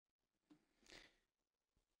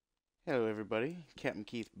Hello everybody, Captain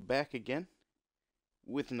Keith back again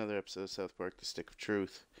with another episode of South Park, The Stick of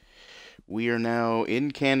Truth. We are now in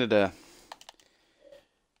Canada.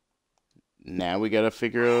 Now we gotta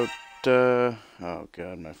figure out, oh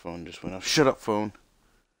god, my phone just went off. Shut up, phone.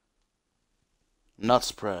 I'm not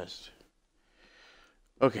surprised.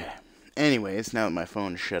 Okay, anyways, now that my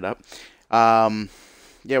phone is shut up.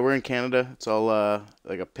 Yeah, we're in Canada. It's all,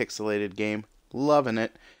 like a pixelated game. Loving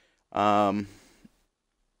it.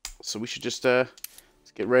 So we should just, let's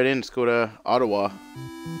get right in. Let's go to Ottawa.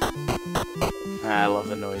 I love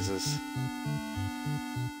the noises.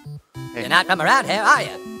 Hey. You're not from around here, are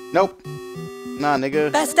you? Nope. Nah,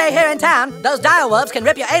 nigga. Best stay here in town. Those dire wolves can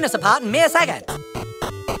rip your anus apart in mere seconds.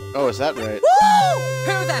 Oh, is that right? Woo!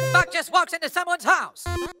 Who the fuck just walks into someone's house?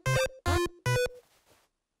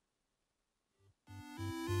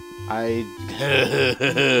 I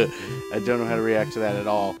don't know how to react to that at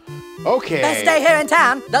all. Okay. Best stay here in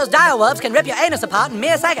town. Those dire wolves can rip your anus apart in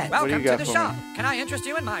mere seconds. Welcome to the shop. Can I interest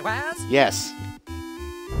you in my wares? Yes.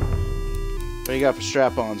 What do you got for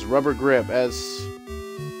strap-ons? Rubber grip as...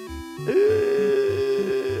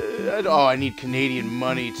 oh, I need Canadian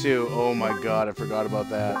money too. Oh my god, I forgot about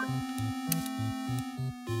that.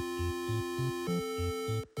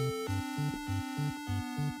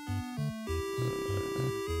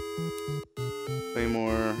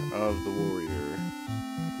 Claymore of the Warrior.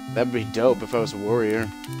 That'd be dope if I was a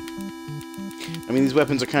warrior. I mean, these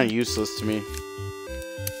weapons are kind of useless to me.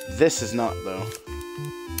 This is not, though.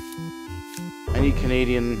 I need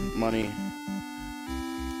Canadian money.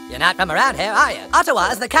 You're not from around here, are you? Ottawa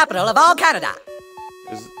is the capital of all Canada.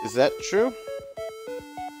 Is that true?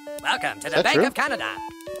 Welcome to the Bank of Canada.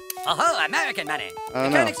 Oh, American money. The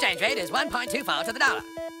current exchange rate is 1.24 to the dollar.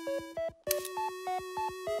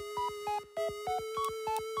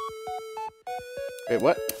 Wait,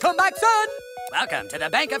 what? Come back, son! Welcome to the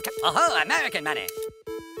Bank of... Oh, American money.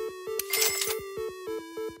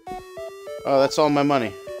 Oh, that's all my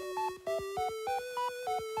money.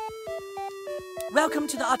 Welcome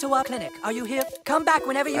to the Ottawa Clinic. Are you here? Come back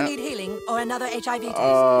whenever you need healing or another HIV test.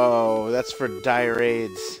 Oh, that's for dire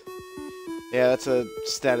AIDS. Yeah, that's a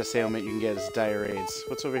status ailment you can get is dire AIDS.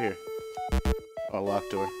 What's over here? Oh,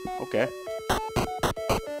 locked door. Okay.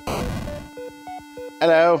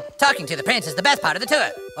 Hello. Talking to the prince is the best part of the tour.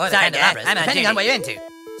 Or the candelabras, depending on what you're into.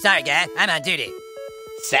 Sorry, guy. I'm on duty.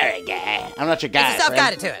 Sorry, guy. I'm not your guy, It's a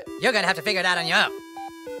self-guided tour. You're gonna have to figure it out on your own.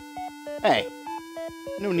 Hey.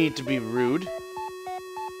 No need to be rude.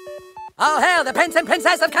 All hail the Prince and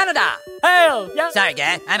Princess of Canada! Hail! Yeah. Sorry,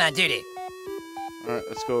 guy. I'm on duty. Alright,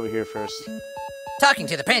 let's go over here first. Talking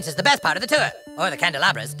to the prince is the best part of the tour. Or the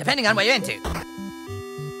candelabras, depending on what you're into.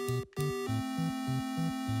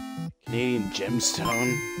 Canadian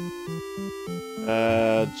gemstone.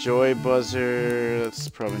 Joy buzzer. That's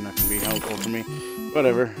probably not going to be helpful for me.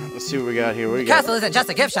 Whatever. Let's see what we got here. What do you got? Castle isn't just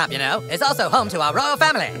a gift shop, you know. It's also home to our royal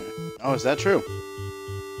family. Oh, is that true?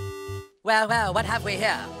 Well, well, what have we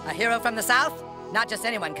here? A hero from the south? Not just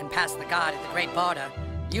anyone can pass the guard at the Great Border.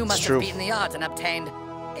 You must have beaten the odds and obtained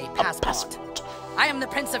a passport. I am the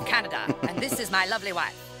Prince of Canada, and this is my lovely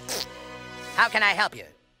wife. How can I help you?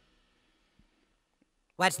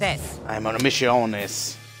 What's this? I'm on a mission on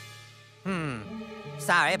this.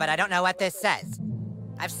 Sorry, but I don't know what this says.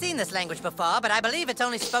 I've seen this language before, but I believe it's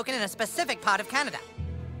only spoken in a specific part of Canada.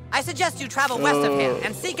 I suggest you travel west of here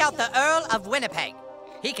and seek out the Earl of Winnipeg.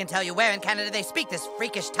 He can tell you where in Canada they speak this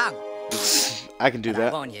freakish tongue. I can do that.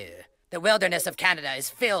 I warn you, the wilderness of Canada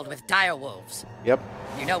is filled with dire wolves. Yep.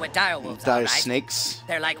 You know what dire wolves are, Dire right? snakes.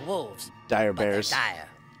 They're like wolves. Dire bears.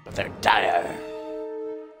 But they're dire.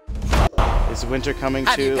 Is winter coming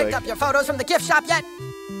Have too? you picked up your photos from the gift shop yet?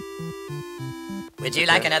 Would you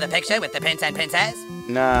like another picture with the prince and princess?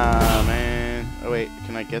 Nah, man. Oh wait,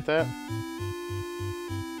 can I get that?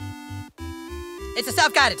 It's a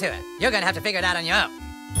self-guided tour. You're gonna have to figure it out on your own.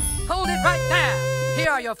 Hold it right there.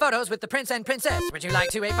 Here are your photos with the prince and princess. Would you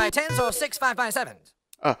like 2 8x10s or 6 5x7s?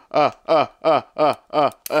 All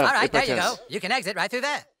right, there you go. You can exit right through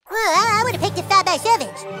there. Well, I would have picked the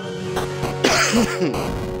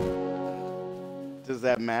 5x7s. Does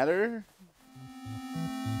that matter?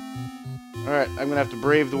 Alright, I'm gonna have to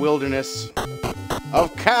brave the wilderness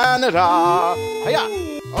of Canada! Hiya!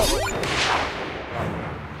 Oh.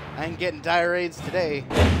 I ain't getting dire AIDS today.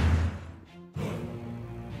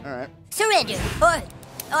 Alright. Surrender, or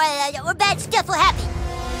bad stuff will happen.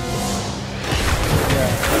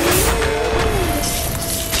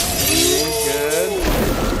 Good.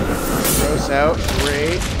 Gross out.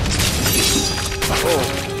 Great.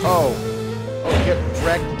 Oh, get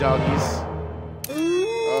wrecked, doggies.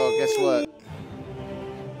 Oh, guess what?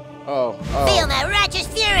 Oh. Feel my righteous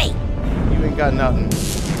fury! ain't got nothing.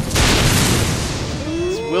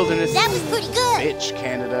 This wilderness. That was pretty good. Bitch,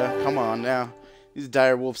 Canada. Come on now. These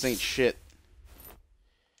dire wolves ain't shit.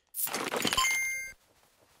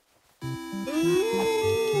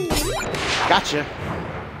 Gotcha.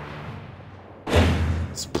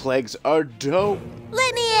 These plagues are dope.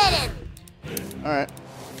 Let me at him. Alright.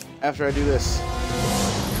 After I do this.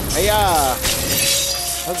 Hey-ya!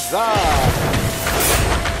 Huzzah!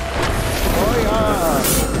 Oh yeah!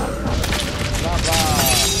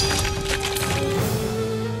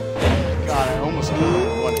 God, I almost killed him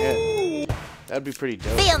with one hit. That'd be pretty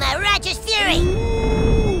dope. Feel my righteous fury.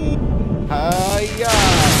 Hiya!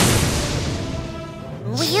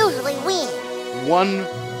 We usually win. One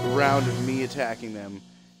round of me attacking them.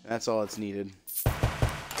 That's all it's needed.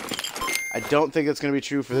 I don't think that's gonna be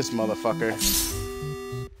true for this motherfucker.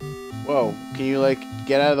 Whoa, can you, like,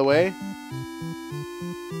 get out of the way?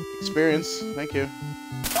 Experience, thank you.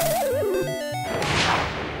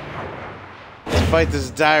 Let's fight this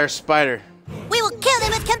dire spider. We will kill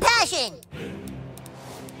them with compassion.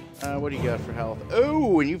 What do you got for health?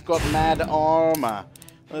 Oh, and you've got mad armor.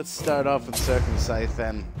 Let's start off with Circumcise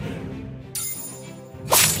then.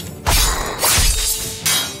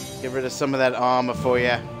 Get rid of some of that armor for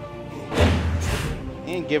you.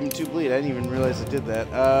 And give him 2 bleed. I didn't even realize I did that.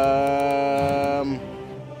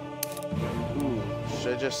 Ooh,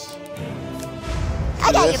 should I just...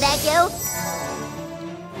 I got your back, yo.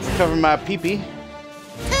 Cover my pee-pee.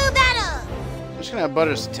 To battle. I'm just gonna have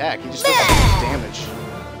Butters attack. He just does damage.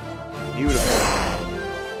 Beautiful.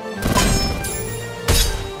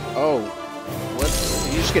 Oh. What?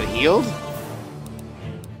 Did you just get healed?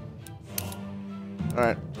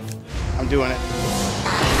 Alright. I'm doing it.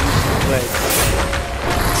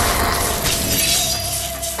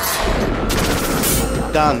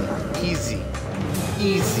 Done. Easy.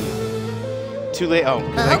 Easy. Too late. Oh.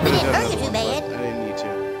 I hope we didn't hurt you too bad. I didn't need to.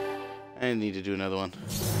 I didn't need to do another one.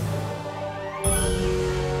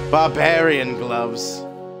 Barbarian gloves.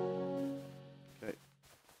 Okay.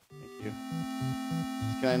 Thank you.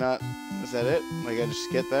 Can I not? Is that it? Like, I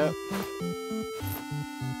just get that?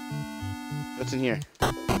 What's in here?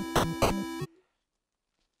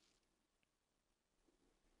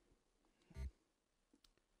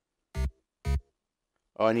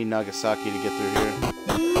 Oh, I need Nagasaki to get through here.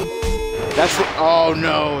 That's the... Oh,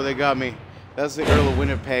 no! They got me. That's the Earl of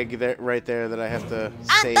Winnipeg there, right there that I have to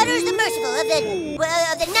save. I'm Butters the Merciful of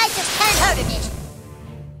the Knights of Canharderness.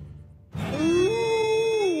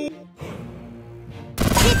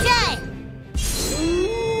 Keep trying.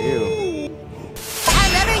 Ew.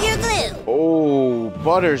 I'll rubber your glue. Oh,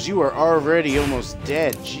 Butters, you are already almost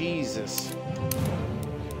dead. Jesus.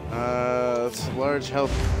 It's a large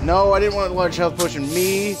health... No, I didn't want a large health potion.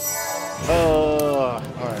 Me? Alright.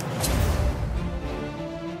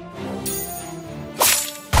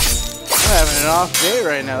 I'm having an off day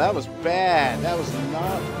right now. That was bad. That was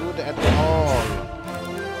not good at all.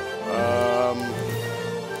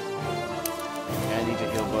 Yeah, I need to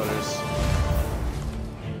heal Butters.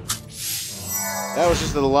 That was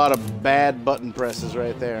just a lot of bad button presses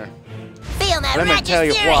right there. Feel my Let me righteous tell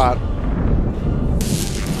you fury. what.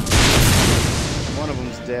 One of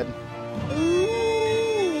them's dead.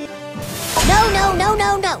 No, no, no,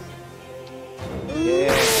 no, no.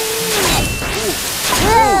 Yeah.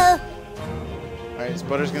 Whoa. Alright, is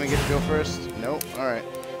Butters gonna get to go first? Nope. Alright.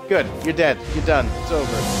 Good. You're dead. You're done. It's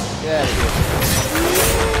over. Get out of here.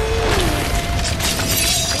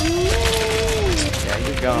 Yeah,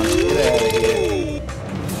 you're gone. Get out of here.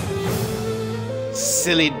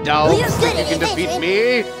 Silly dogs. Think you can defeat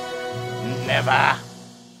me? Never.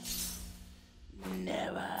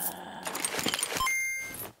 Never.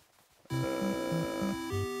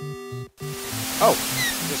 Oh,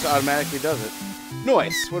 just automatically does it.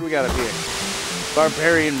 Nice. What do we got up here?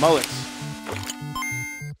 Barbarian mullet.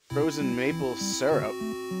 Frozen maple syrup.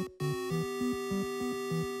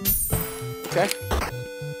 Okay.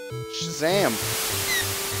 Shazam.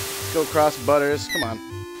 Let's go across Butters. Come on.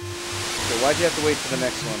 Okay, why'd you have to wait for the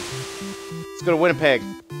next one? Let's go to Winnipeg.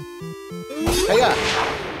 Hey-ya!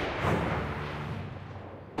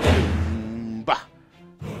 Boom, bah.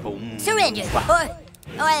 Boom, Surrender, bah.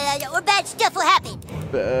 or bad stuff will happen.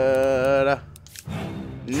 But,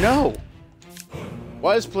 no!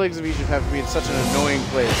 Why does Plagues of Egypt have to be in such an annoying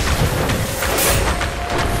place?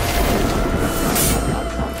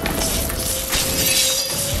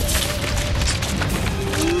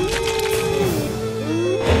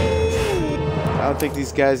 I don't think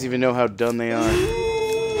these guys even know how done they are.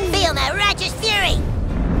 Feel my righteous fury.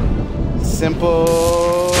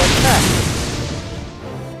 Simple attack.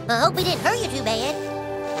 I hope we didn't hurt you too bad.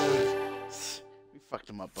 We fucked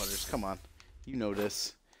them up, Butters. Come on. You know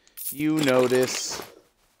this. You know this.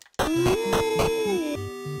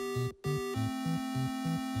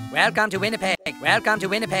 Welcome to Winnipeg. Welcome to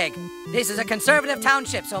Winnipeg. This is a conservative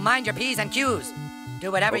township, so mind your P's and Q's.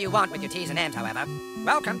 Do whatever you want with your T's and M's, however.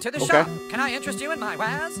 Welcome to the shop. Can I interest you in my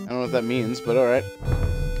wares? I don't know what that means, but alright.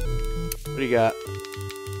 What do you got?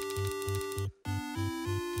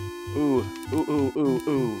 Ooh, ooh, ooh, ooh,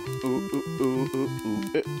 ooh, ooh, ooh, ooh,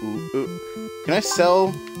 ooh, ooh, ooh. Can I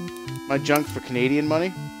sell my junk for Canadian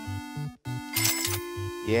money?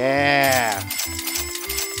 Yeah.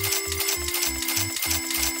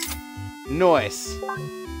 Nice. What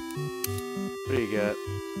do you got?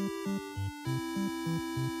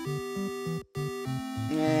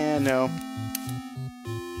 Yeah, no.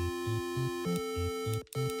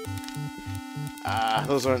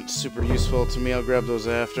 Those aren't super useful to me. I'll grab those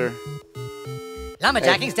after.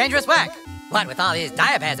 Lumberjacking's dangerous work. What with all these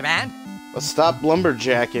dire bears around? Let's stop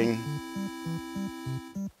lumberjacking.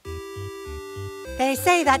 They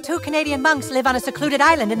say that 2 Canadian monks live on a secluded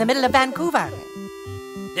island in the middle of Vancouver.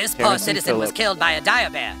 This poor citizen was killed by a dire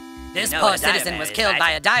bear. This poor citizen was killed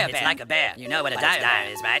by a dire bear. It's like a bear. You know what a dire bear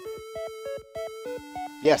is, right?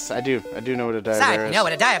 Yes, I do. I do know what a dire bear is. You know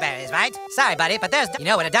what a dire bear is, right? Sorry, buddy, but there's... You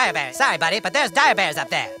know what a dire bear is. Sorry, buddy, but there's dire bears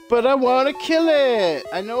up there. But I want to kill it.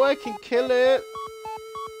 I know I can kill it.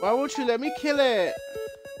 Why won't you let me kill it?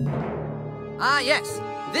 Ah, yes.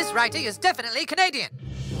 This writing is definitely Canadian.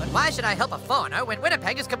 But why should I help a foreigner when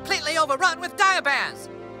Winnipeg is completely overrun with dire bears?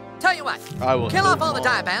 Tell you what, I will kill off all the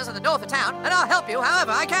dire bears in the north of town, and I'll help you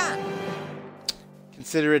however I can.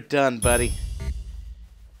 Consider it done, buddy.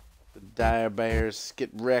 The dire bears. Get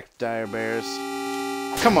wrecked, dire bears.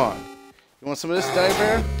 Come on. You want some of this, dire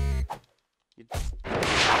bear?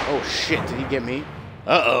 Oh, shit. Did he get me?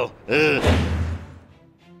 Uh-oh.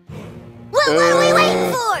 What are we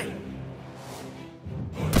waiting for?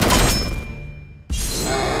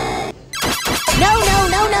 No.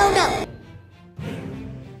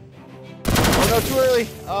 Oh, no, too early.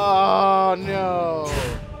 Oh, no.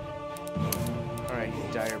 Alright, you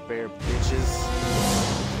dire bear bitches.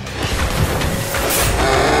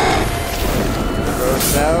 Throw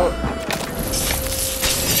it out.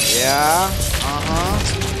 Yeah.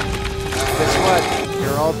 Guess what?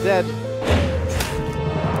 You're all dead.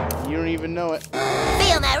 You don't even know it.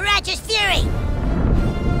 Feel my righteous fury.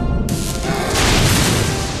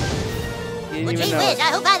 Well, gee whiz,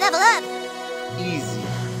 I hope I level up. Easy.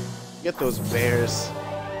 Get those bears.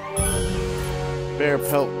 Bear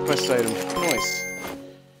pelt quest item. Nice.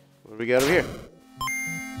 What do we got over here?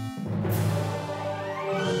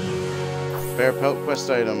 Bear pelt quest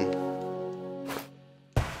item.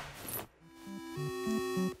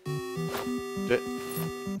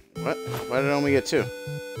 What? Why did I only get 2?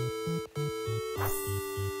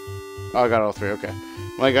 Oh, I got all 3. Okay.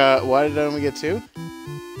 My God, why did I only get 2?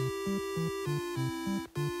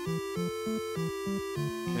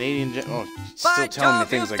 Canadian. Oh, still telling me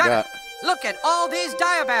things I got. Look at all these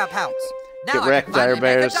dire bear pelts. Now Get wrecked, dire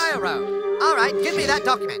bears. All right, give me that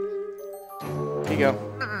document. Here you go.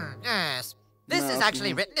 Yes. This is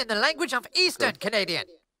actually written in the language of Eastern Canadian.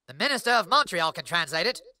 The Minister of Montreal can translate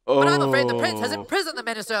it. But I'm afraid the Prince has imprisoned the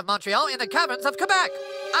Minister of Montreal in the caverns of Quebec.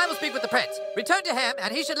 I will speak with the Prince. Return to him,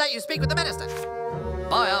 and he should let you speak with the Minister.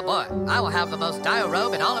 Boy, oh boy, I will have the most dire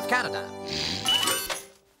robe in all of Canada.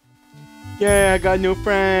 Yeah, I got a new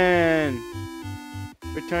friend.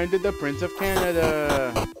 Return to the Prince of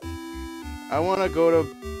Canada. I want to go to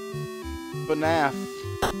Banff.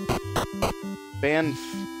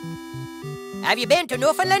 Have you been to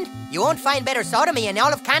Newfoundland? You won't find better sodomy in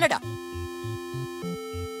all of Canada.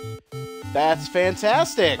 That's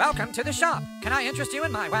fantastic. Welcome to the shop. Can I interest you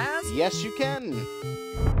in my wares? Yes, you can.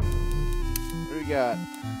 What do we got?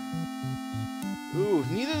 Ooh,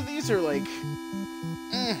 neither of these are like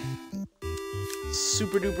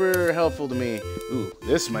super duper helpful to me. Ooh,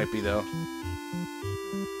 this might be though.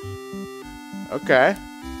 Okay.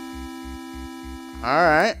 All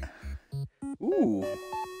right. Ooh.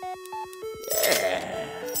 Yeah.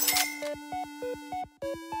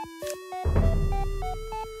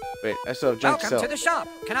 Wait, I still have junk to sell. Welcome to the shop.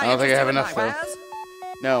 Can I don't think I have enough though. wares?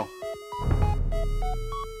 No.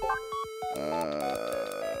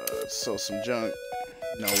 Sell some junk.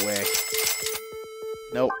 No way.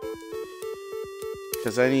 Nope.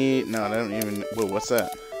 Because I need... No, I don't even... Whoa, what's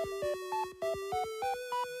that?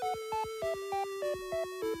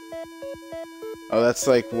 Oh, that's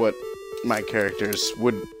like what my characters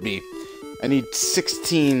would be. I need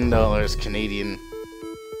 $16 Canadian.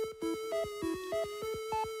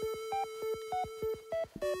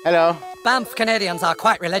 Hello. Banff Canadians are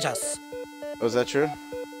quite religious. Oh, is that true?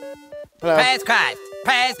 Hello. Praise Christ.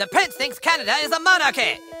 Praise the prince thinks Canada is a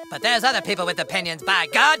monarchy. But there's other people with opinions, by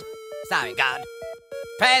God. Sorry, God.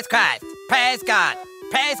 Praise Christ. Praise God.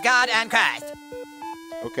 Praise God and Christ.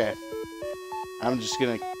 Okay. I'm just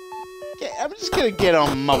gonna get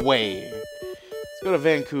on my way. Let's go to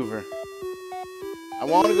Vancouver. I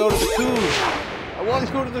want to go to the Couve. I want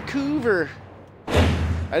to go to the Couver.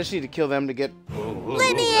 I just need to kill them to get...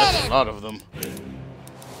 that's a lot of them.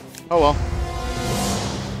 Oh well.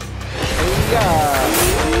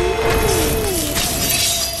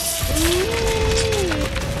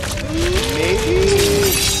 Maybe? Yeah.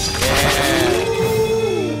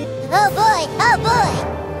 Oh boy, oh boy.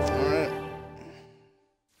 Alright.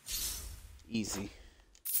 Easy.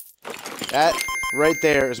 That right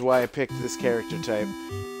there is why I picked this character type.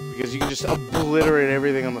 Because you can just obliterate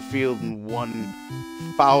everything on the field in one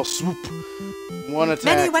foul swoop. One attack.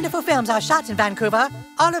 Many wonderful films are shot in Vancouver.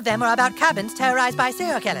 All of them are about cabins terrorized by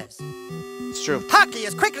serial killers. It's true. Hockey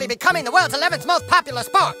is quickly becoming the world's 11th most popular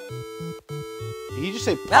sport. Did you just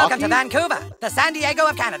say pocky? Welcome to Vancouver, the San Diego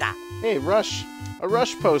of Canada. Hey, Rush. A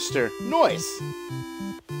Rush poster. Nice.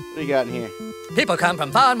 What do you got in here? People come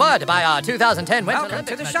from far and wide to buy our 2010 Winter Olympics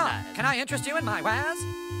to the shop. Can I interest you in my wares?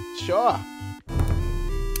 Sure.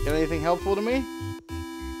 Got anything helpful to me?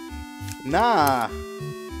 Nah.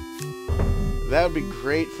 That would be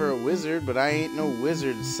great for a wizard, but I ain't no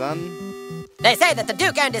wizard, son. They say that the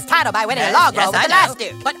Duke earned his title by winning a log roll with the last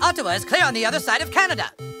Duke. But Ottawa is clear on the other side of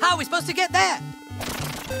Canada. How are we supposed to get there?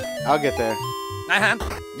 I'll get there.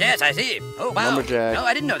 Yes, I see. Oh, wow. Lumberjack. No,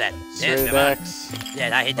 I didn't know that. Straight axe.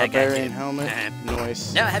 Yes, I hate that guy, Barbarian too. helmet.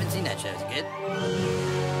 Nice. No, I haven't seen that show. Is it good?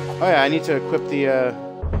 Oh yeah, I need to equip the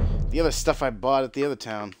other stuff I bought at the other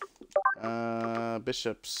town.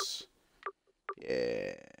 Bishops.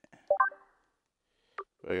 Yeah.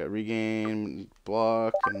 I got regain,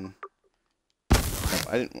 block, and... No,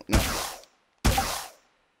 I didn't... No.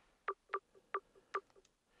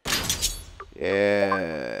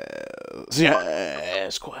 Yeah.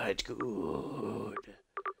 Yes, quite good.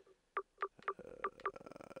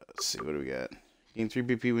 Let's see, what do we got? Gain 3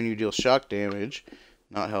 PP when you deal shock damage.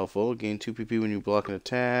 Not helpful. Gain 2 PP when you block an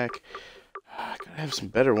attack. I gotta have some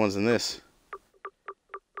better ones than this.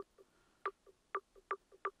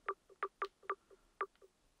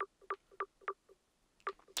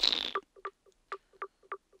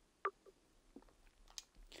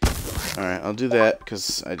 Alright, I'll do that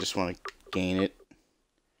because I just want to gain it.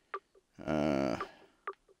 I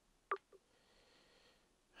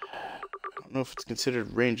don't know if it's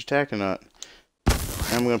considered range attack or not.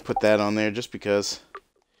 I'm going to put that on there just because.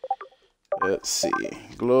 Let's see.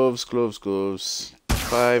 Gloves, gloves, gloves.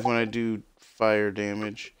 5 when I do fire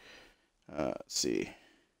damage. Let's see.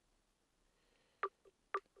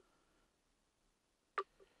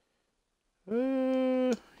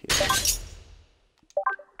 Yeah.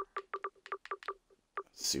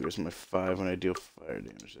 Let's see, where's my 5 when I deal fire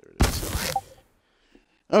damage? There it is.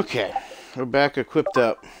 Okay, we're back equipped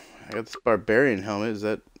up. I got this barbarian helmet. Is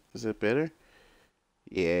that better?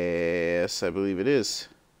 Yes, I believe it is.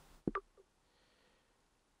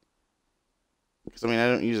 Because, I mean, I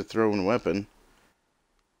don't use a thrown weapon.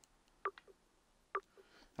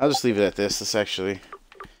 I'll just leave it at this. This actually is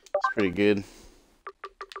pretty good.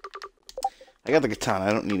 I got the katana.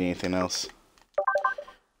 I don't need anything else.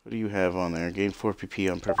 What do you have on there? Gain 4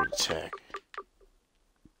 PP on perfect attack.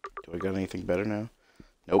 Do I got anything better now?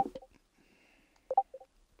 Nope.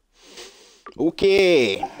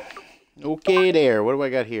 Okay. Okay there. What do I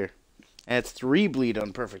got here? Adds 3 bleed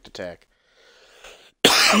on perfect attack.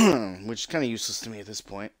 Which is kind of useless to me at this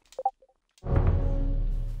point. But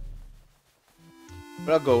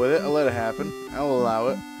I'll go with it. I'll let it happen. I'll allow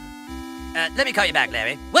it. Let me call you back,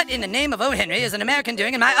 Larry. What in the name of O. Henry is an American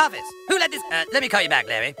doing in my office? Who let this... let me call you back,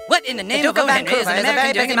 Larry. What in the name of O. Henry is an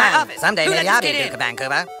American doing in my office? Someday maybe I'll be Duke of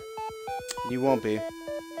Vancouver. You won't be.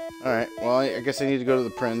 Alright, well, I guess I need to go to the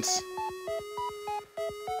Prince.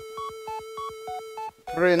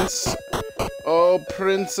 Prince. Oh,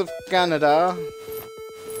 Prince of Canada.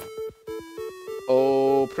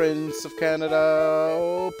 Oh, Prince of Canada.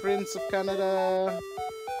 Oh, Prince of Canada.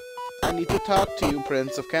 I need to talk to you,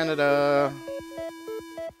 Prince of Canada.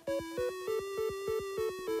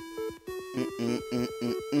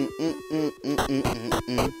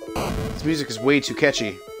 This music is way too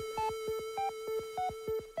catchy.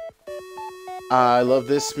 I love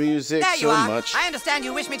this music there you so are. much. I understand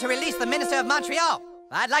you wish me to release the Minister of Montreal.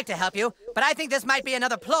 I'd like to help you, but I think this might be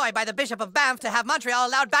another ploy by the Bishop of Banff to have Montreal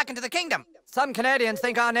allowed back into the kingdom. Some Canadians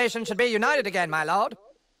think our nation should be united again, my lord.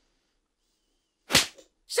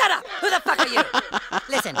 Shut up! Who the fuck are you?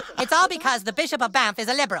 Listen, it's all because the Bishop of Banff is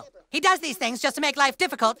a liberal. He does these things just to make life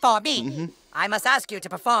difficult for me. I must ask you to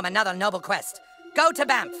perform another noble quest. Go to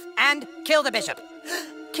Banff and kill the bishop.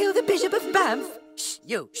 Kill the Bishop of Banff? Shh,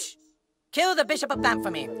 you, shh. Kill the Bishop of Banff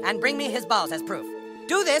for me and bring me his balls as proof.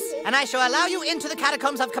 Do this, and I shall allow you into the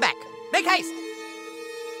catacombs of Quebec. Make haste!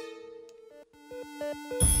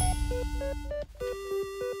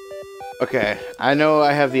 Okay, I know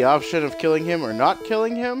I have the option of killing him or not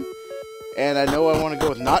killing him. And I know I want to go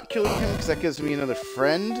with not killing him because that gives me another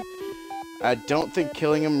friend. I don't think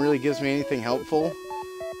killing him really gives me anything helpful.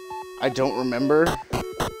 I don't remember.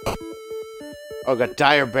 Oh, got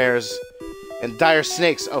dire bears and dire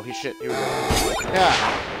snakes. Oh, shit. Here we go.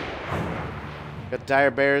 Yeah. Got dire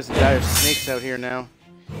bears and dire snakes out here now.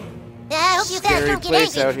 Yeah, I hope you guys don't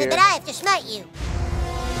get angry that I have to smite you.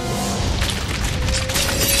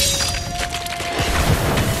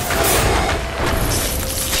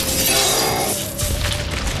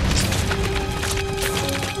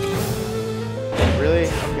 Really?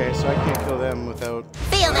 Okay, so I can't kill them without...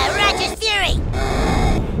 Feel my righteous fury!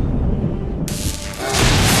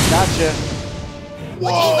 Gotcha.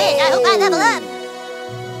 Well, gee whiz, I hope I level up!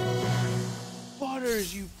 Butters,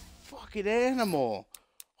 you fucking animal.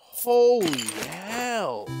 Holy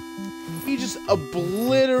hell. He just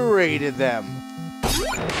obliterated them.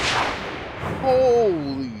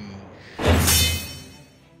 Holy.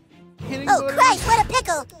 Kidding, oh, Butters? Christ, what a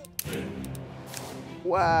pickle!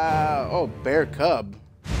 Wow. Oh, bear cub.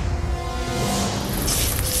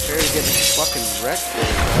 Bear's getting fucking wrecked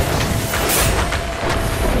there, cubs.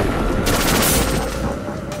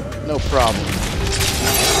 No problem.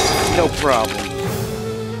 No problem.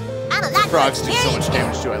 Frogs do so much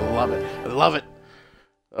damage too. I love it. I love it.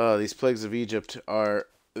 These Plagues of Egypt are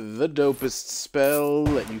the dopest spell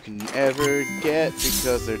that you can ever get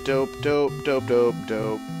because they're dope, dope, dope, dope,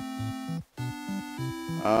 dope.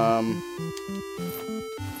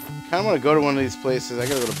 Kind of want to go to one of these places. I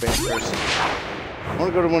gotta go to Banff first. I want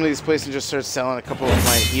to go to one of these places and just start selling a couple of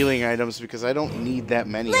my healing items because I don't need that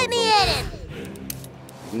many of them. Let me at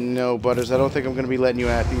him! No, Butters, I don't think I'm going to be letting you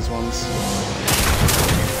at these ones.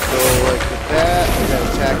 So, like with that, get that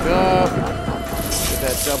attack up. Get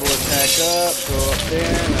that double attack up. Go up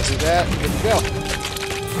there, now do that. Good to go.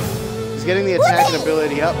 He's getting the attacking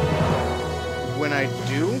ability up. When I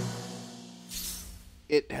do,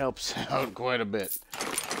 it helps out quite a bit.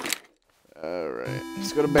 Alright,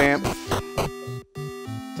 let's go to Banff.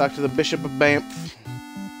 Talk to the Bishop of Banff.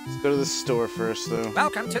 Let's go to the store first, though.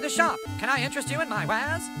 Welcome to the shop. Can I interest you in my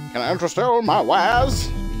wares? Can I interest you in my wares?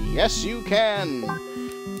 Yes, you can.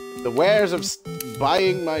 The wares of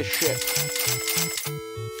buying my shit.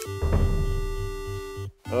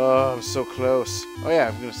 Oh, I'm so close. Oh yeah,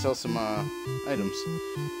 I'm gonna sell some items.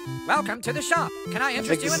 Welcome to the shop. Can I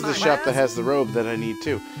interest you in my wares? This is the shop that has the robe that I need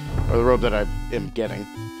too, or the robe that I am getting.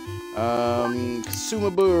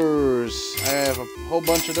 Consumables. I have a whole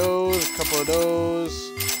bunch of those, a couple of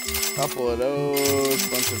those,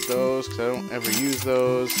 bunch of those, because I don't ever use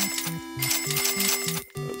those.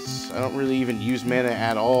 I don't really even use mana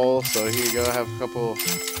at all, so here you go. I have a couple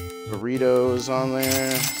burritos on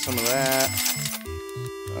there, some of that.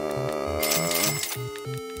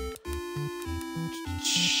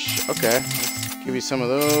 Okay, let's give you some of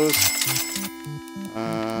those.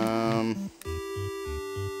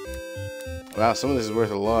 Wow, some of this is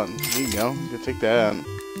worth a lot. There you go. You can take that.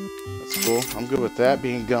 That's cool. I'm good with that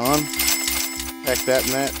being gone. Pack that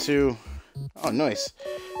and that too. Oh, nice.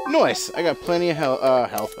 Nice! I got plenty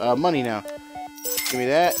of money now. Give me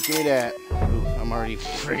that. Give me that. Ooh, I'm already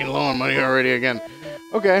freaking low on money already again.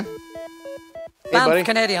 Okay. Hey, buddy.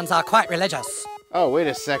 Canadians are quite religious. Oh, wait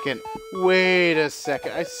a second. Wait a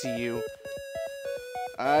second. I see you.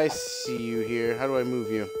 I see you here. How do I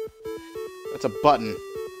move you? That's a button.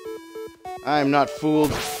 I am not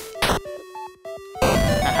fooled.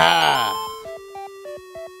 Aha!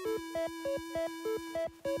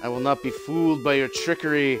 I will not be fooled by your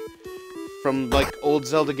trickery from, like, old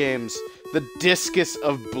Zelda games. The Discus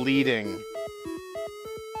of Bleeding.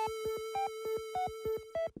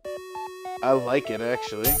 I like it,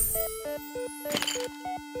 actually.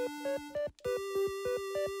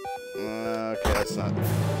 Okay, that's not...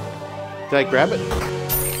 Did I grab it?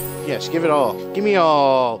 Yes, give it all. Give me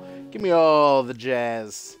all. Give me all the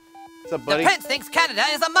jazz. What's up, buddy? The Prince thinks Canada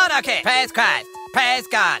is a monarchy. Praise Christ. Praise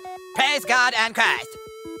God. Praise God and Christ.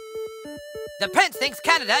 The Prince thinks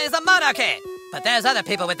Canada is a monarchy. But there's other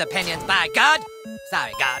people with opinions, by God.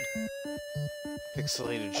 Sorry, God.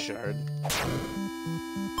 Pixelated shard.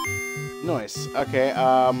 Nice. Okay,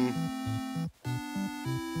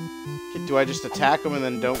 do I just attack him and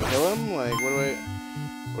then don't kill him? Like, what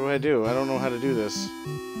do I do? I don't know how to do this.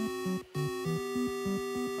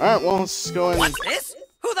 Alright, well, let's go in. What's this?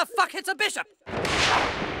 Who the the fuck hits a bishop? I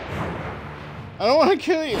don't want to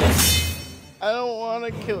kill you. I don't want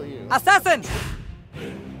to kill you. Assassin!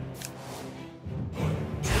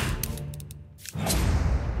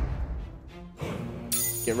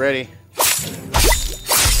 Get ready.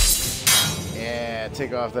 Yeah,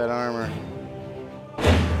 take off that armor.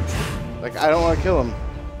 Like, I don't want to kill him.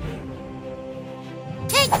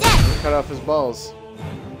 Take that! Cut off his balls.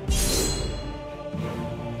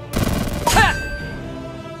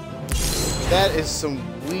 That is some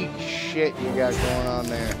weak shit you got going on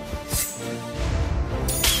there.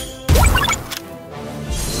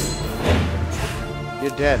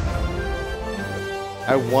 You're dead.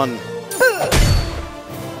 I won.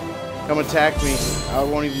 Come attack me. I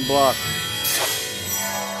won't even block.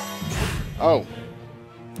 Oh.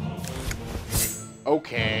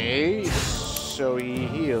 Okay. So he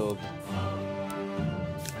healed.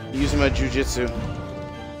 Using my jujitsu.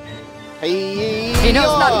 Hey. He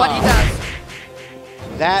knows not what he does.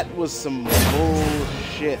 That was some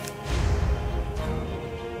bullshit.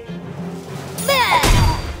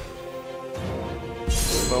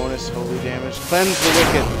 Bonus holy damage. Cleanse the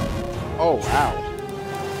wicked. Oh, wow.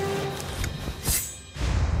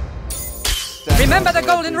 Remember the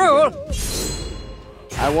golden rule.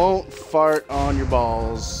 I won't fart on your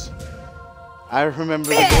balls. I remember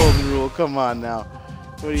the golden rule. Come on now.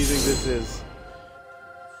 What do you think this is?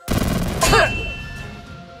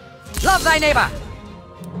 Love thy neighbor.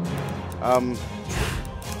 Oh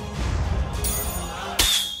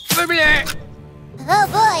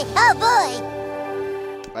boy, oh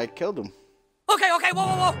boy. I killed him. Okay,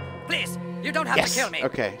 whoa. Please, you don't have to kill me.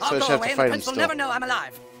 Okay, so I I'll just go have away to and fight the him prince will still. never know I'm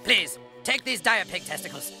alive. Please, take these dire pig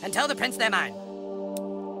testicles and tell the prince they're mine.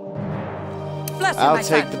 Bless you, I'll my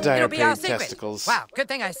take son. the dire It'll be our pig secret. testicles. Wow, good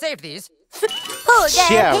thing I saved these. Poor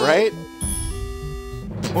Yeah, pig. right?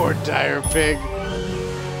 Poor dire pig.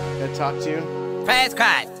 Can I talk to you? Praise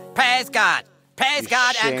Christ. Praise God. Praise You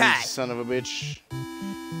God and shamed Christ. son of a bitch.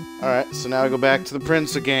 Alright, so now I go back to the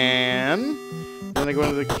prince again. Then I go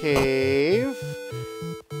into the cave.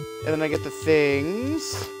 And then I get the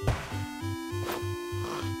things.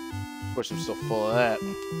 Of course, I'm still full of that.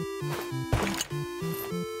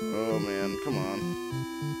 Oh, man. Come on.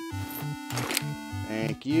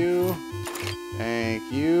 Thank you. Thank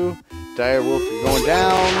you. Dire Wolf, you're going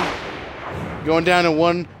down. Going down in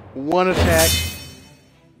one attack.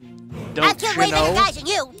 Don't I've killed you way know? better guys than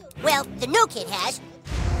you. Well, the new kid has.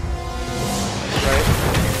 Right.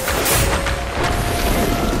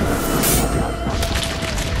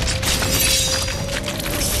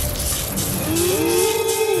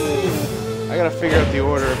 I gotta figure out the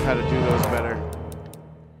order of how to do those better.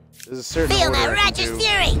 There's a certain Feel order my I can righteous do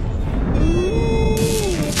fury.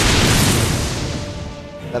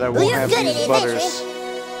 that I Well, won't you're have good at these it, butters.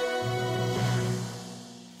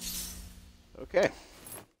 Okay.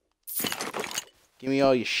 Give me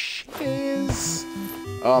all your shiz.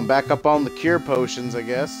 Oh, I'm back up on the cure potions, I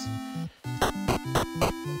guess.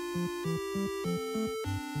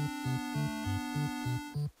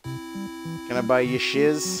 Can I buy you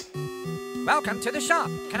shiz? Welcome to the shop.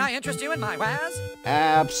 Can I interest you in my wares?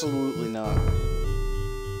 Absolutely not.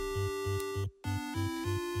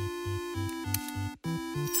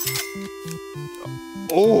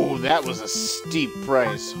 Oh, that was a steep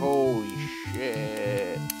price. Holy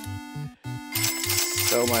shit.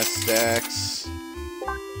 Sell my stacks.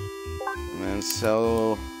 And then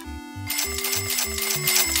sell...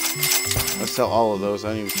 I'll sell all of those. I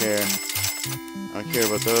don't even care. I don't care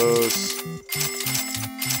about those.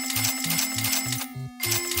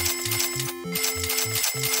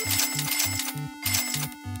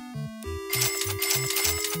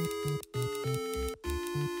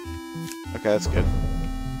 Okay, that's good.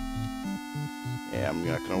 Yeah, I'm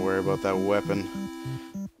not gonna worry about that weapon.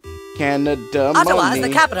 Canada Ottawa money. is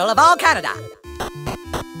the capital of all Canada.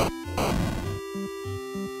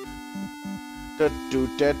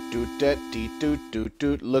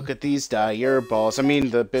 Look at these dire balls. I mean,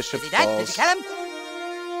 the bishop's Is he dead? Did you balls. kill him?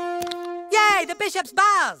 Yay, the bishop's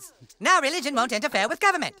balls! Now religion won't interfere with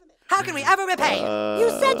government. How can we ever repay you? You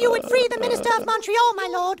said you would free the Minister of Montreal, my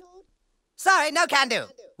lord. Sorry, no can do.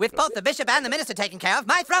 With both the bishop and the minister taken care of,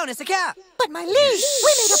 my throne is secure. But my liege,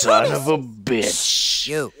 we made a Son promise. of a bitch.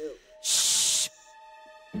 You.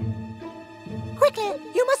 Quickly,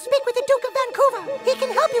 you must speak with the Duke of Vancouver. He can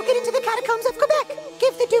help you get into the catacombs of Quebec.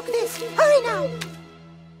 Give the Duke this. Hurry now.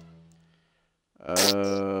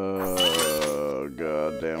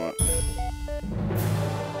 God damn it.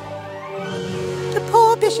 The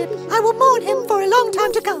poor bishop. I will mourn him for a long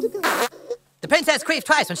time to come. The princess queefed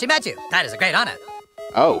twice when she met you. That is a great honor.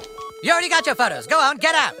 Oh. You already got your photos. Go on,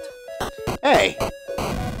 get out. Hey.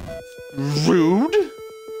 Rude?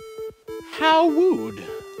 How rude?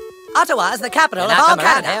 Ottawa is the capital of all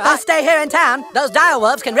Canada. I'll stay here in town. Those dire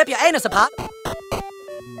wolves can rip your anus apart.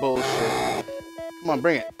 Bullshit. Come on,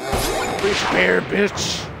 bring it. Preach bear,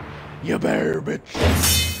 bitch. You bear,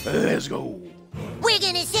 bitch. Let's go. We're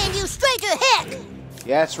gonna send you straight to heck.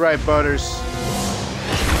 Yeah, that's right, Butters.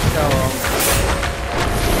 Tell 'em.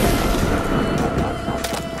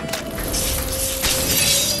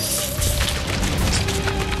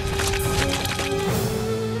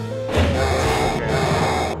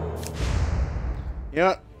 You know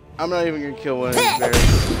what? I'm not even gonna kill one of these bears.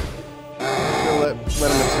 I'm gonna let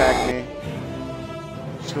him attack me.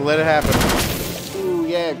 Just gonna let it happen. Ooh,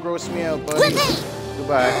 yeah, gross me out, buddy.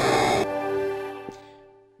 Goodbye.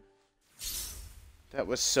 That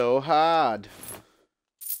was so hard.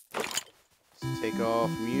 Let's take off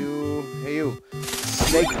from you. Hey, you.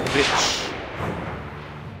 Snake bitch.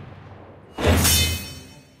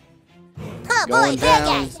 Oh Going boy, bad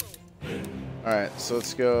down. guys. Alright, so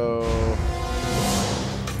let's go.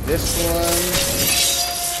 This one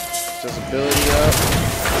does ability up.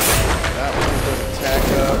 That one does attack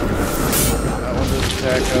up. That one does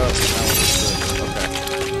attack up. That one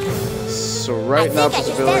does okay. So right now this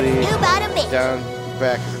ability down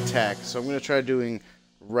back is attack. So I'm gonna try doing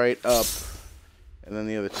right up and then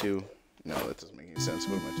the other two. No, that doesn't make any sense.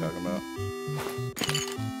 What am I talking about?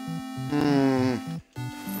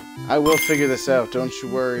 I will figure this out, don't you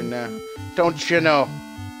worry now. Don't you know?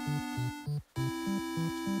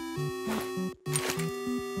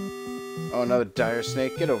 Oh, another dire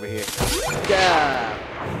snake. Get over here. Yeah.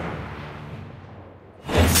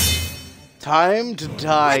 Time to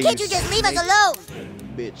die. Why can't you just leave us alone?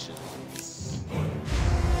 Bitches.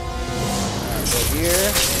 Alright, go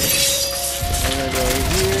here. I'm gonna go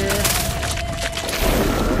here.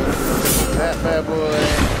 That bad boy.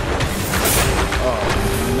 Oh,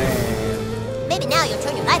 man. Maybe now you'll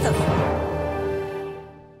turn your life over.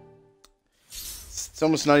 It's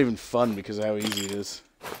almost not even fun because of how easy it is.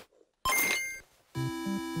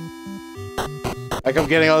 Like, I'm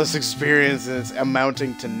getting all this experience and it's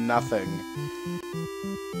amounting to nothing.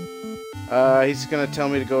 He's gonna tell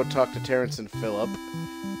me to go talk to Terrence and Philip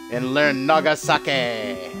and learn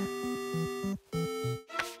Nagasaki.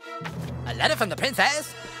 A letter from the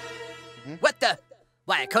princess? What the?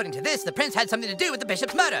 Why, according to this, the prince had something to do with the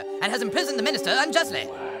bishop's murder and has imprisoned the minister unjustly.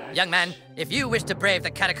 Young man, if you wish to brave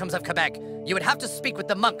the catacombs of Quebec, you would have to speak with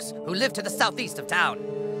the monks who live to the southeast of town.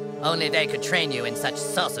 Only they could train you in such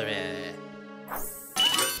sorcery.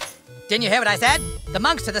 Didn't you hear what I said? The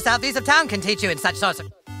monks to the southeast of town can teach you in such sorcery.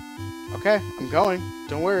 Okay, I'm going.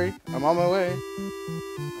 Don't worry. I'm on my way.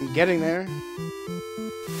 I'm getting there.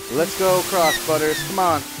 Let's go across, Butters. Come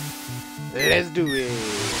on. Let's do it.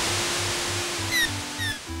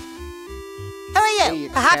 Who are you? Hey,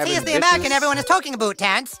 Perhaps he is the American bitches. everyone is talking about,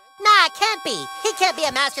 Terrence. Nah, it can't be. He can't be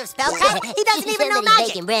a master of spellcraft. He doesn't even know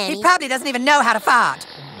magic. He probably doesn't even know how to fart.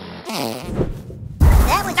 That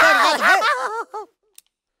was going to make it hurt.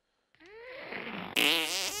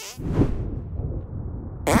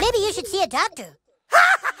 Maybe you should see a doctor.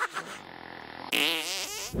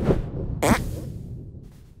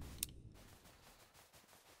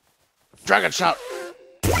 Dragon shout.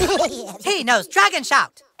 He knows Dragon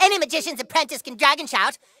Shout. Any magician's apprentice can dragon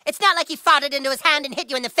shout. It's not like he farted into his hand and hit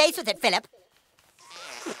you in the face with it, Philip.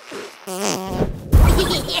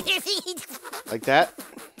 Like that?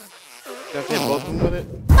 You have to hit both of them with it?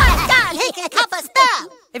 My God, he can cup a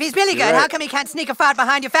spell. If he's really You're good, right. how come he can't sneak a fart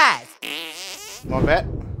behind your face? Want bet?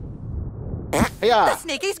 The Hey-ya!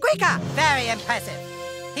 sneaky squeaker. Very impressive.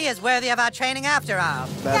 He is worthy of our training after all.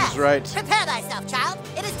 That is right. Prepare thyself, child.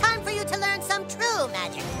 It is time for you to learn some true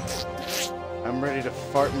magic. I'm ready to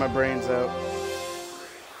fart my brains out.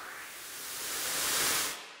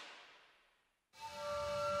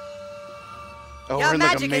 Oh, Your we're in like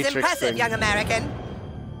a magic is Matrix impressive, thing. young American.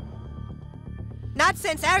 Not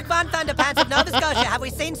since Eric von Thunderpants of Nova Scotia have we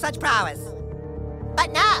seen such prowess.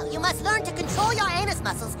 But now, you must learn to control your anus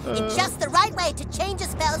muscles in just the right way to change a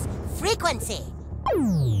spell's frequency.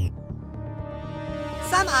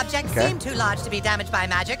 Some objects seem too large to be damaged by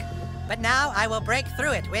magic, but now I will break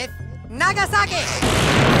through it with Nagasaki!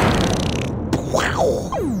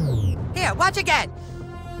 Here, watch again.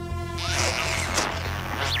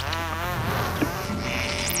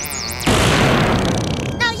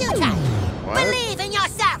 Now you try. What? Believe in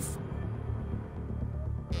yourself.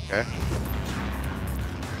 Okay.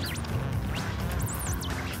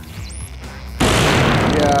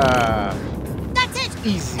 Yeah. That's it.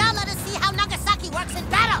 Easy. Now let us see how Nagasaki works in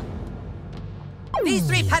battle. These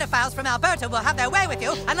three pedophiles from Alberta will have their way with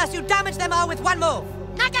you unless you damage them all with one move.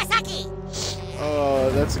 Nagasaki! Oh,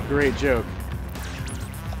 that's a great joke.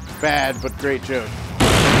 Bad, but great joke.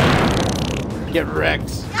 Get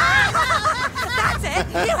wrecked. That's it!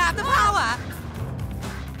 You have the power!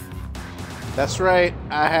 That's right,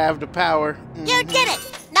 I have the power. You did it!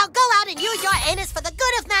 Now go out and use your anus for the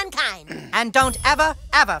good of mankind. And don't ever,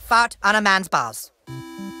 ever fart on a man's balls.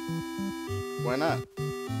 Why not?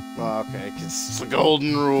 Well, okay, 'cause it's the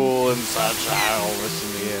golden rule and such. I'll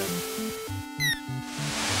listen to you.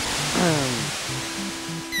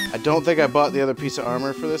 I don't think I bought the other piece of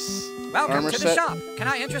armor for this Welcome armor to set. the shop. Can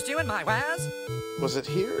I interest you in my wares? Was it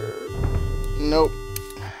here? Nope.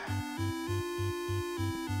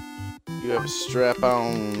 You have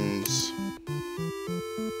strap-ons.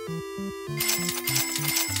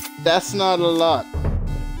 That's not a lot.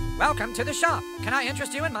 Welcome to the shop. Can I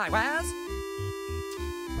interest you in my wares?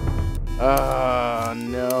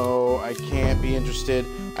 No, I can't be interested.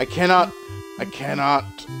 I cannot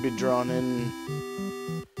be drawn in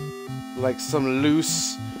like some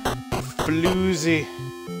loose floozy.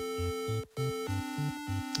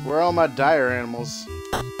 Where are all my dire animals?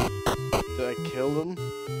 Did I kill them?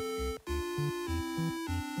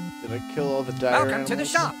 Did I kill all the dire animals? Welcome to the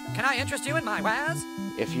shop. Can I interest you in my wares?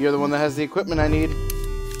 If you're the one that has the equipment I need,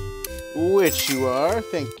 which you are,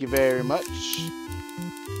 thank you very much.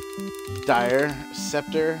 Dire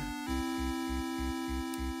scepter.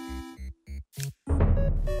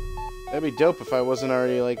 That'd be dope if I wasn't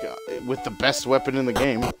already, like, with the best weapon in the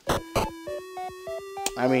game.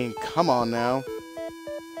 I mean, come on now.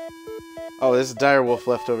 Oh, there's a dire wolf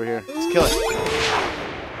left over here. Let's kill it.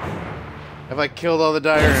 Have I killed all the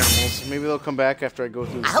dire animals? Maybe they'll come back after I go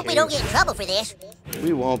through this I hope we don't cave. get in trouble for this.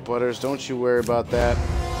 We won't, Butters. Don't you worry about that.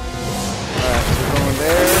 Alright, so we're going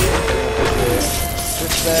there.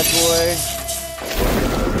 This bad boy.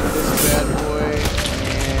 This bad boy.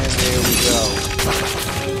 And there we go.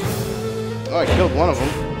 Oh, I killed one of them.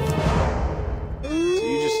 So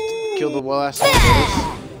you just killed the last one.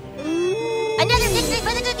 Another victory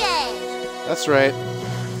for the good game. That's right.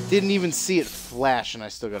 Didn't even see it flash, and I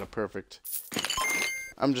still got a perfect.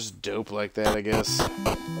 I'm just dope like that, I guess.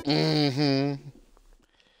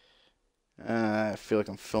 I feel like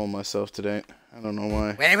I'm filming myself today. I don't know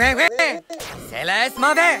why. Wait. C'est laisse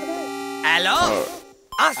mauvais. Allô?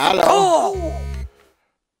 Hello.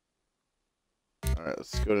 Alright,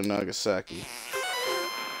 let's go to Nagasaki.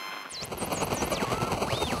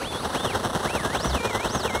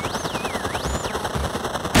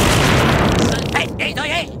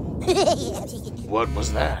 What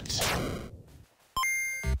was that?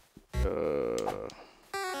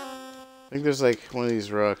 I think there's like one of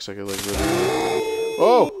these rocks I could like literally...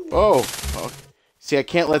 Oh! See, I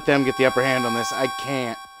can't let them get the upper hand on this. I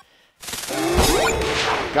can't.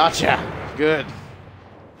 Gotcha! Good.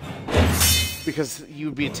 Because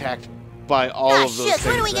you'd be attacked by all of those things.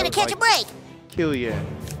 When are we gonna catch a break? Kill you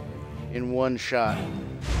in one shot. Down.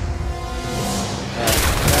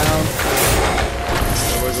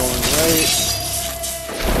 So we're going right,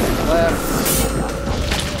 left,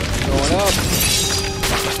 going up.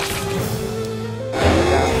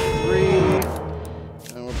 Down to 3.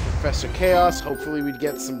 And we're Professor Chaos. Hopefully we'd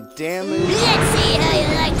get some damage. Let's see how you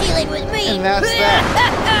like dealing with me. And that's that.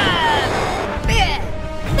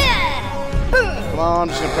 Come on,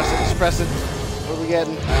 just gonna press it, just press it. What are we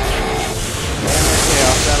getting?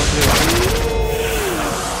 Chaos, that'll do it.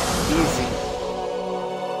 Easy.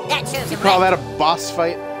 That serves You him call right. that a boss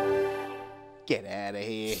fight? Get out of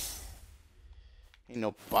here. Ain't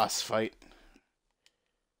no boss fight.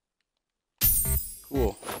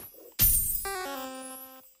 Cool.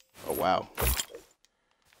 Oh, wow.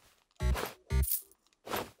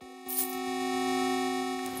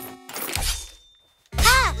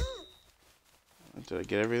 Ah! Did I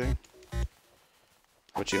get everything?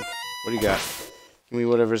 What do you got? Give me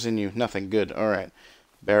whatever's in you. Nothing. Good. Alright.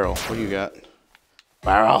 Barrel. What do you got?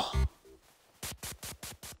 Barrel.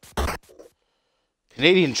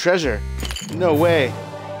 Canadian treasure. No way.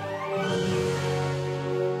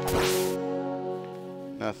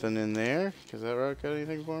 Nothing in there. Does that rock got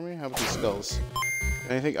anything for me? How about these skulls?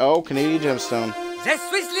 Anything? Oh, Canadian gemstone. Je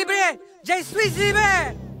suis libre! Je suis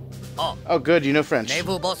libre! Oh, good. You know French.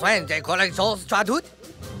 Avez-vous besoin de collections traduites?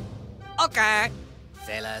 Ok.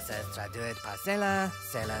 Cela c'est traduit par cela.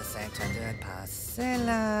 Cela c'est traduit par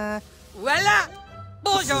cela. Voilà!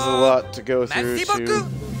 This is a Bonjour! lot to go through Merci to beaucoup!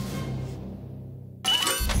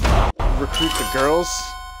 recruit the girls.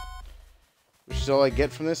 Which is all I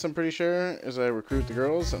get from this, I'm pretty sure, is I recruit the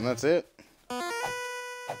girls, and that's it.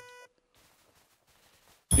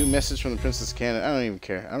 New message from the Princess of Canada. I don't even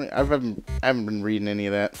care. I haven't been reading any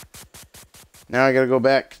of that. Now I gotta go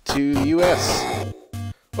back to the U.S.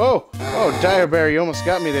 Oh! Oh, Dire Bear, you almost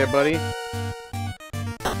got me there, buddy.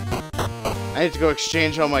 I need to go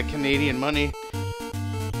exchange all my Canadian money.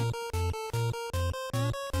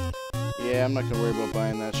 Yeah, I'm not gonna worry about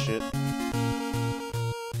buying that shit.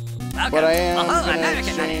 Welcome. But I am gonna American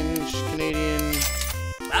exchange Canadian.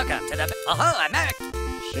 Welcome to the American.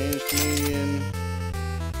 Exchange Canadian.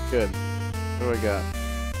 Good. What do I got?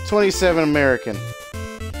 27 American.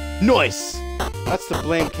 Nice! That's the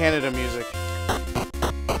Blame Canada music.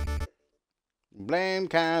 Blame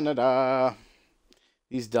Canada.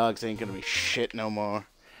 These dogs ain't gonna be shit no more.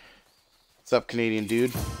 What's up, Canadian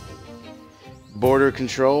dude? Border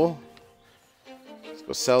control. Let's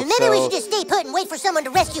go south. And maybe we should just stay put and wait for someone to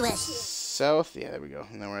rescue us. South. Yeah, there we go.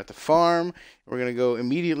 And then we're at the farm. We're gonna go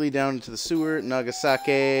immediately down into the sewer.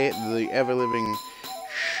 Nagasaki, the ever-living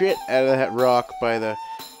shit out of that rock by the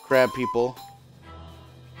crab people.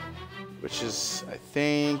 Which is, I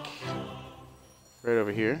think, right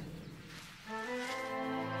over here.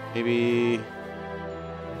 Maybe...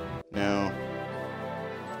 No.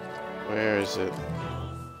 Where is it?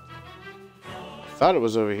 I thought it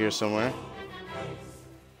was over here somewhere.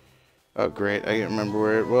 Oh, great. I can't remember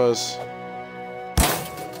where it was.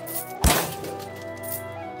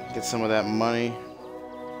 Get some of that money.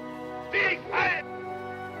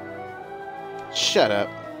 Shut up.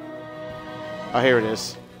 Oh, here it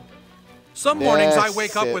is. Some mornings I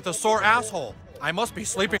wake up with a sore asshole. I must be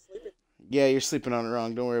sleeping. Yeah, you're sleeping on it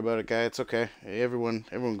wrong. Don't worry about it, guy. It's okay. Hey, everyone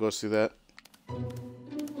goes through that.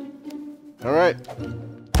 All right.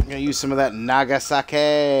 I'm gonna use some of that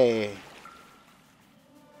Nagasaki.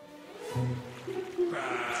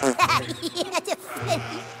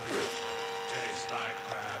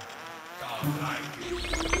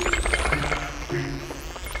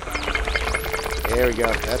 There we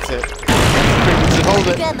go. That's it. Frequency, hold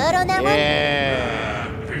it. Grab mud on that one? Yeah.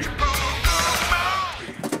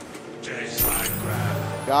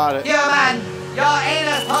 Got it. Human, your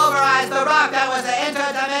anus pulverized the rock that was the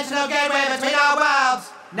interdimensional gateway between our worlds.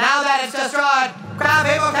 Now that it's destroyed, crab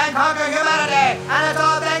people can conquer humanity, and it's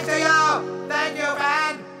all thanks to you. Thank you,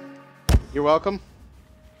 friend. You're welcome.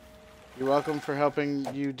 You're welcome for helping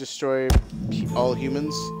you destroy all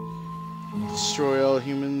humans. Destroy all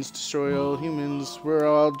humans, destroy all humans. We're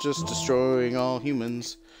all just destroying all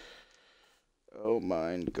humans. Oh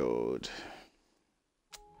my god.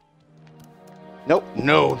 Nope,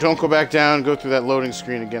 no, don't go back down. Go through that loading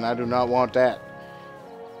screen again. I do not want that.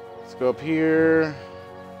 Let's go up here.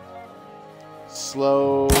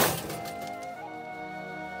 Slow.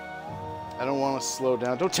 I don't want to slow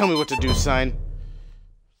down. Don't tell me what to do, sign.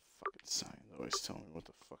 Fucking sign. They always tell me what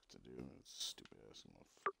the fuck to do. Stupid ass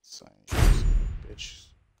fucking sign. Bitch.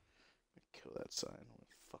 Kill that sign. I'm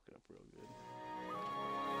gonna fuck it up real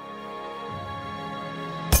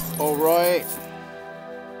good. Alright.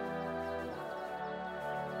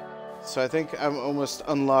 So I think I've almost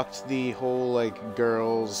unlocked the whole, like,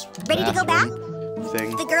 girls' Ready to go back?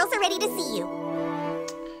 Thing. The girls are ready to see you.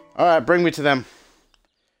 Alright, bring me to them.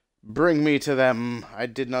 Bring me to them. I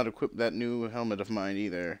did not equip that new helmet of mine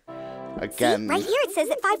either. Again. See, right here it says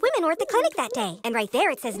that 5 women were at the clinic that day. And right there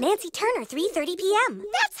it says Nancy Turner, 3:30 p.m.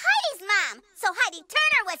 That's Heidi's mom! So Heidi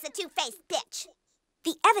Turner was the two-faced bitch!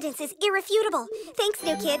 The evidence is irrefutable. Thanks,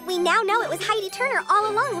 new kid. We now know it was Heidi Turner all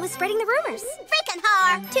along who was spreading the rumors. Frickin'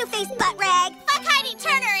 whore! Two-faced butt rag. Fuck Heidi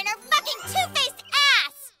Turner and her fucking two-faced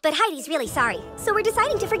ass! But Heidi's really sorry, so we're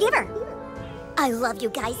deciding to forgive her. I love you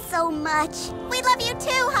guys so much. We love you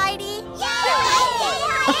too, Heidi!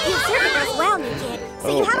 Yay! You've served us well, new kid.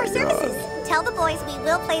 So you have our services. Tell the boys we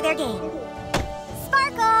will play their game.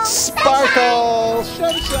 Sparkle! Sparkle!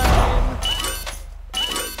 Sunshine! Oh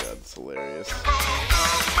my god, it's hilarious.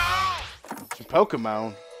 It's a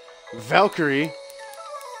Pokemon. Valkyrie.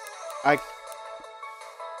 I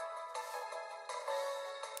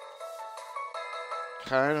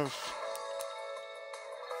kind of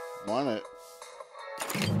want it.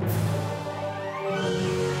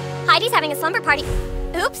 Heidi's having a slumber party.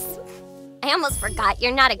 Oops. I almost forgot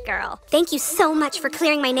you're not a girl. Thank you so much for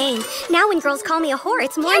clearing my name. Now when girls call me a whore,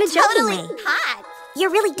 it's more in a joking way. Hot. You're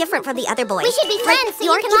really different from the other boys. We should be friends so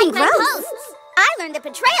you can eating like my gross. posts. I learned that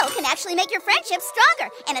betrayal can actually make your friendship stronger.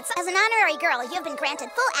 And it's as an honorary girl, you've been granted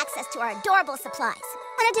full access to our adorable supplies.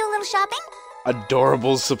 Wanna do a little shopping?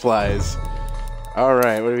 Adorable supplies.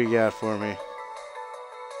 Alright, what do we got for me?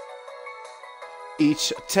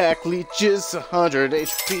 Each attack leeches 100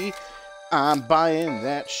 HP. I'm buying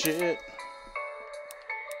that shit.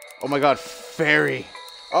 Oh my god, fairy.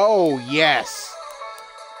 Oh, yes.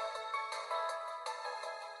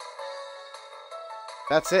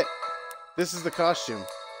 That's it. This is the costume.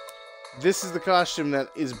 This is the costume that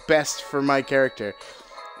is best for my character.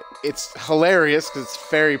 It's hilarious because it's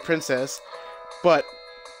Fairy Princess, but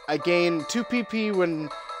I gain 2 PP when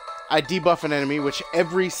I debuff an enemy, which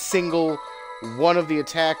every single one of the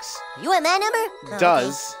attacks You want my number?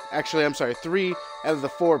 does. Okay. Actually, I'm sorry, 3 out of the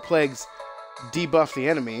 4 plagues debuff the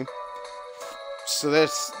enemy. So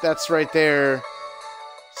that's right there,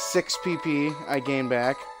 6 PP I gain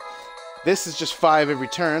back. This is just 5 every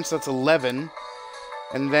turn, so that's 11.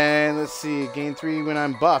 And then, let's see, gain 3 when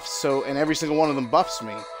I'm buffed, so, and every single one of them buffs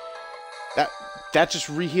me. That just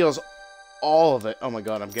re-heals all of it. Oh my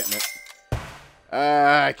god, I'm getting it.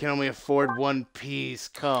 I can only afford 1 piece,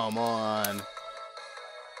 come on.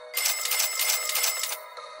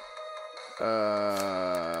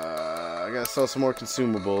 I gotta sell some more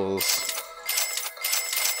consumables.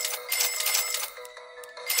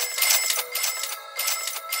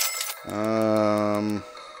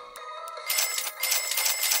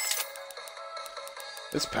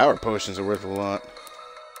 This power potions are worth a lot.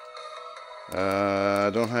 I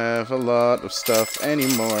don't have a lot of stuff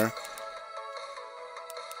anymore.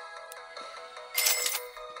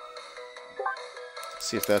 Let's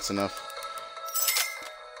see if that's enough.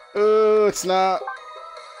 Oh, it's not.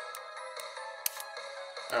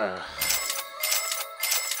 How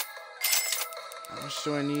much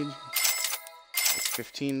do I need? Like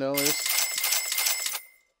 $15?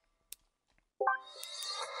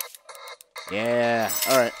 Yeah,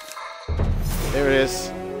 alright. There it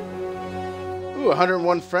is. Ooh,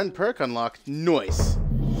 101 friend perk unlocked. Nice.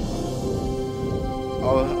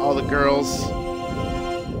 All the girls.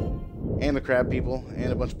 And the crab people.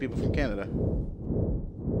 And a bunch of people from Canada.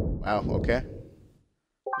 Wow, okay.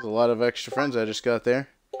 There's a lot of extra friends I just got there.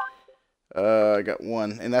 I got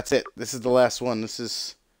 1. And that's it. This is the last one. This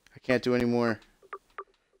is... I can't do any more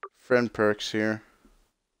friend perks here.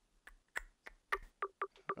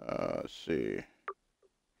 Let's see.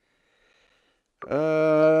 I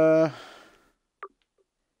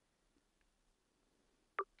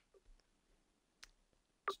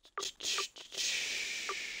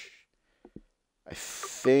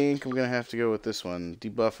think I'm gonna have to go with this one.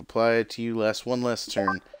 Debuff applied to you lasts 1 less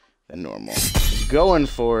turn than normal. Going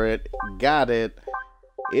for it. Got it.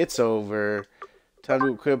 It's over. Time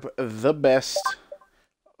to equip the best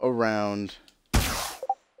around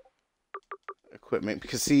equipment.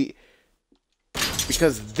 Because see,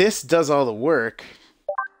 because this does all the work.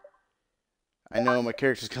 I know my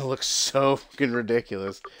character's gonna look so fucking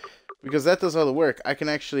ridiculous. Because that does all the work. I can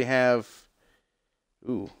actually have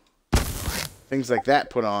things like that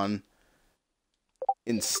put on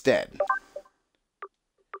instead.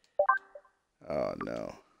 Oh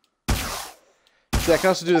no. See, I can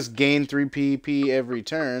also do this gain 3 PP every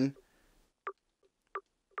turn.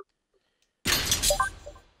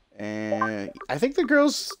 And I think the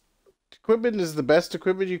girl's equipment is the best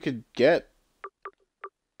equipment you could get.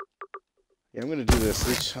 Yeah, I'm gonna do this.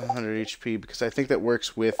 Reach 100 HP because I think that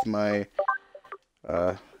works with my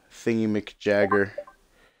thingy McJagger.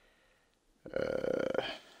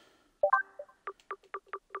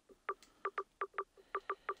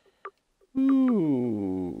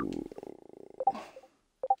 Ooh.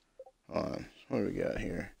 Hold on. What do we got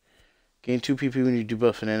here? Gain 2 PP when you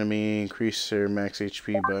debuff an enemy. Increase their max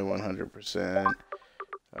HP by 100%.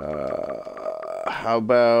 How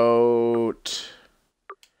about...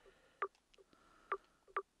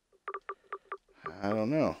 I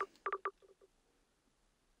don't know.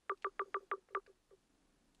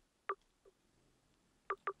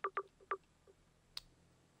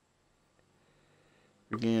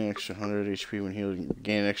 Regain an extra 100 HP when healed.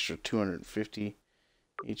 Gain an extra 250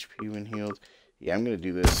 HP when healed. Yeah, I'm going to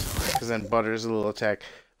do this. Because then butters a little attack.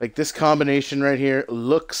 Like, this combination right here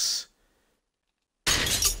looks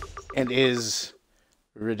and is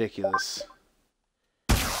ridiculous.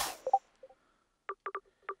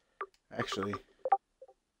 Actually.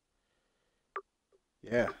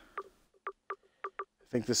 Yeah. I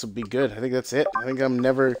think this will be good. I think that's it. I think I'm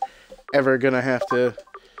never, ever going to have to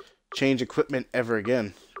change equipment ever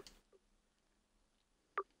again.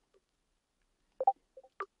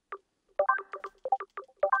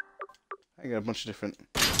 I got a bunch of different...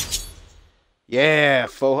 Yeah!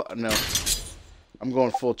 Full... No. I'm going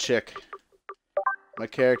full chick. My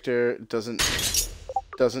character doesn't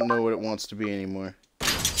know what it wants to be anymore.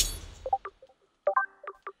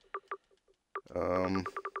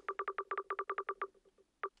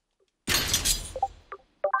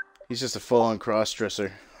 He's just a full-on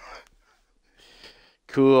cross-dresser.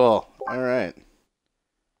 Cool. Alright.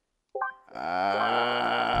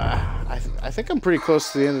 I think I'm pretty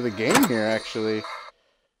close to the end of the game here, actually.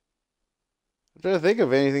 I'm trying to think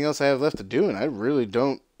of anything else I have left to do, and I really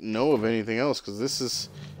don't know of anything else, because this is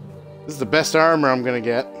This is the best armor I'm gonna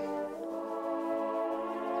get.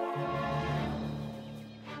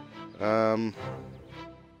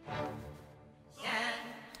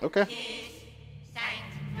 Okay.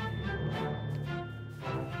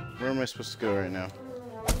 Where am I supposed to go right now?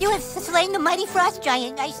 You have slain the mighty frost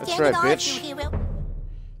giant. I stand right, in awe of bitch. you, hero.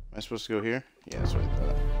 Am I supposed to go here? Yeah, that's what I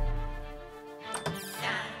thought.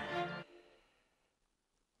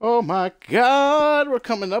 Oh my god, we're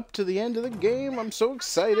coming up to the end of the game. I'm so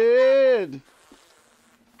excited.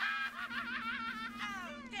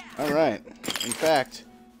 Alright. In fact,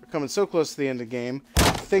 we're coming so close to the end of the game.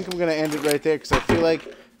 I think I'm going to end it right there because I feel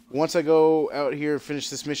like once I go out here and finish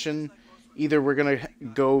this mission, either we're going to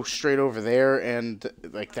go straight over there and,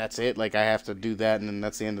 like, that's it. Like, I have to do that and then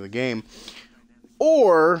that's the end of the game.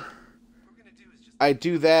 Or I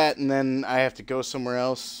do that and then I have to go somewhere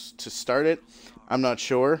else to start it. I'm not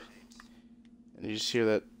sure. And you just hear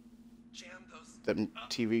that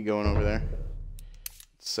TV going over there.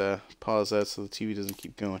 Let's pause that so the TV doesn't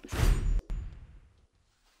keep going.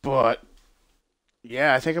 But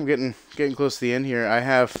yeah, I think I'm getting close to the end here. I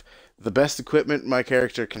have the best equipment my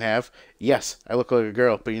character can have. Yes, I look like a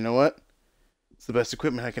girl, but you know what? It's the best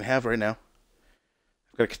equipment I can have right now.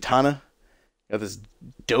 I've got a katana. Got this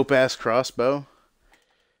dope-ass crossbow.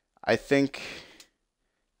 I think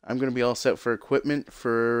I'm going to be all set for equipment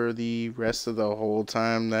for the rest of the whole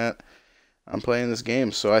time that I'm playing this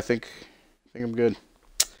game. So I think I'm good.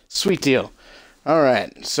 Sweet deal.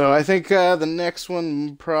 Alright, so I think the next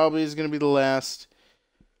one probably is going to be the last.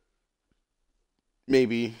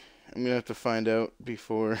 Maybe. I'm going to have to find out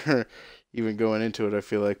before even going into it, I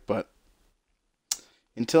feel like. But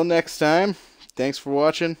until next time, thanks for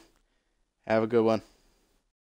watching. Have a good one.